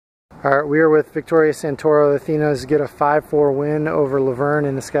All right, we are with Victoria Santoro. The Athenas get a 5-4 win over Verne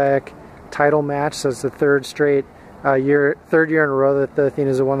in the SCIAC title match. So it's the third year in a row that the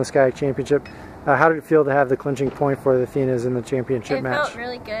Athenas have won the SCIAC championship. How did it feel to have the clinching point for the Athenas in the championship match? It felt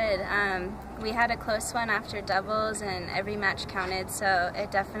really good. We had a close one after doubles, and every match counted. So it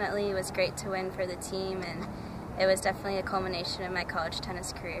definitely was great to win for the team, and it was definitely a culmination of my college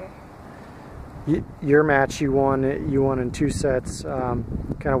tennis career. Your match, you won in 2 sets.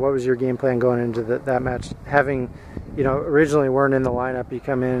 Kind of what was your game plan going into that match? Having, originally weren't in the lineup, you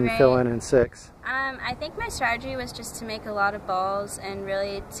come in and fill in 6. I think my strategy was just to make a lot of balls and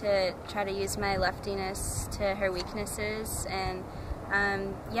really to try to use my leftiness to her weaknesses. And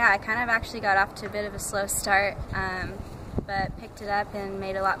yeah, I kind of actually got off to a bit of a slow start, but picked it up and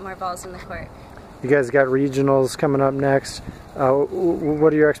made a lot more balls in the court. You guys got regionals coming up next.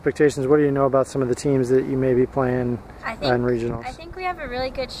 What are your expectations? What do you know about some of the teams that you may be playing in regionals? I think we have a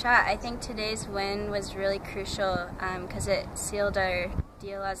really good shot. I think today's win was really crucial because it sealed our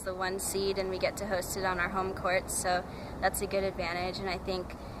deal as the 1 seed, and we get to host it on our home court, so that's a good advantage, and I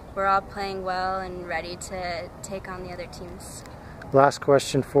think we're all playing well and ready to take on the other teams. Last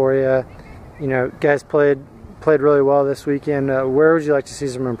question for you. Guys played really well this weekend. Where would you like to see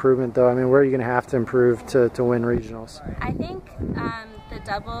some improvement, though? I mean, where are you going to have to improve to win regionals? I think the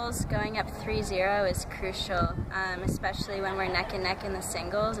doubles going up 3-0 is crucial, especially when we're neck and neck in the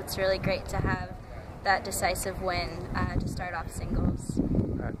singles. It's really great to have that decisive win to start off singles.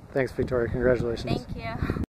 All right. Thanks, Victoria. Congratulations. Thank you.